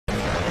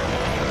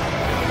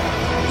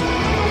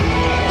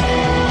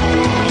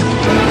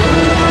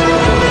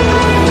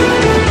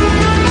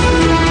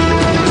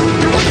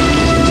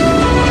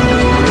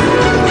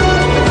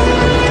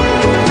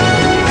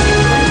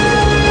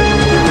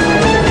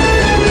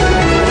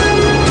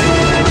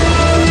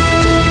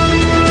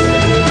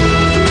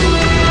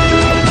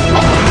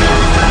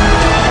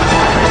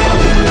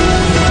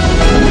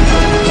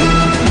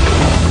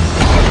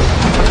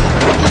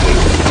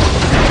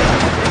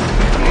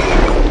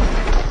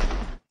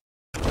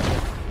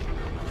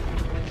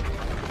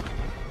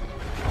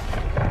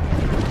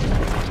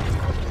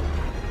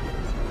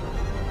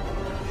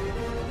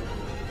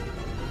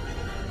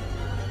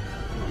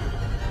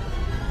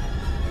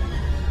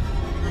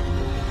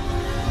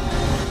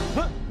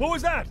What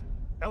was that?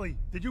 Ellie,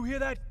 did you hear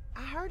that?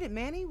 I heard it,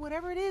 Manny.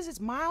 Whatever it is, it's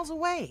miles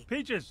away.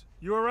 Peaches,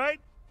 you alright?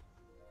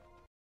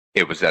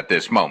 It was at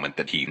this moment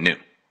that he knew.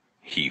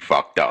 He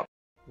fucked up.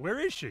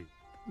 Where is she?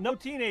 No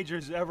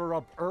teenager's ever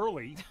up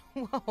early.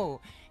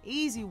 Whoa,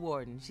 easy,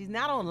 Warden. She's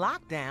not on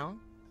lockdown.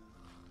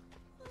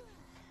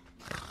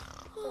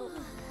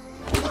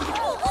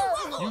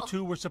 You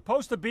two were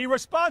supposed to be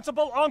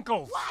responsible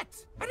uncles.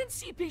 What? I didn't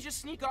see Peaches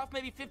sneak off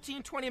maybe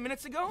 15, 20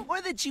 minutes ago. Or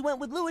that she went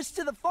with Lewis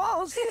to the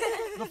falls.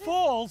 The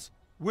falls?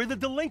 Where the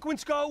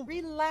delinquents go?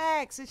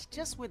 Relax, it's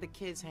just where the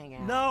kids hang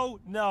out.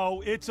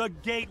 No, it's a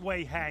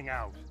gateway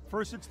hangout.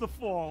 First it's the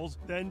falls,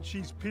 then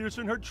she's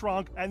piercing her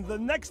trunk, and the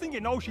next thing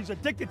you know, she's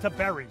addicted to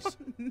berries.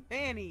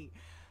 Manny,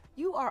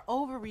 you are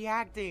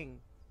overreacting.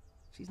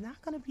 She's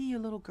not gonna be your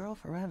little girl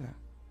forever.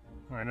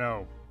 I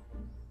know.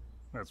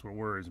 That's what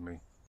worries me.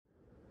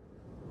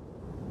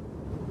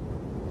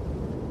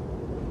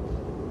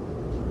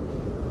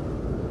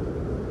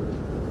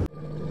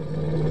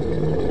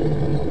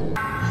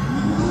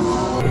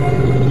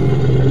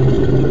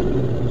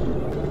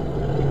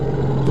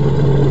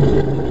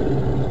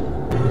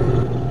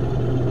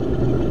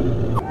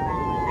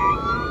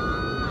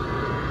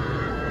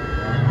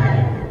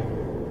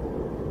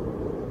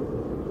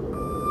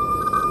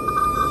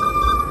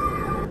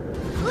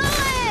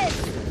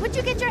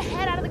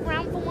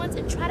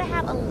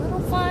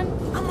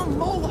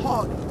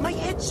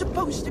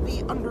 Supposed to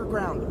be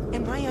underground,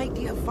 and my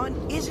idea of fun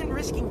isn't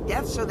risking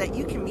death so that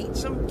you can meet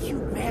some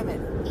cute mammoth.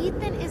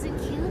 Ethan isn't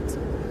cute.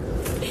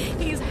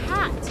 He's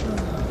hot.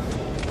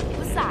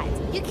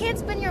 Besides, you can't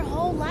spend your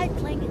whole life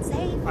playing it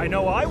safe. I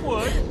know I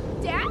would.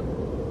 Dad,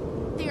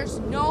 there's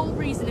no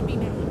reason to be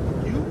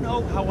mad. You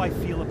know how I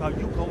feel about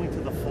you going to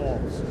the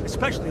falls,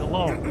 especially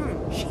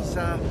alone. She's,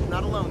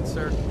 not alone,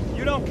 sir.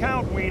 You don't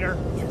count, Wiener.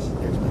 Yes,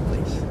 there's my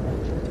place.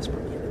 Just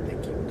forget it,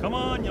 thank you. Come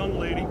on, young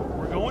lady.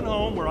 We're going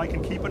home where I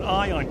can keep an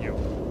eye on you.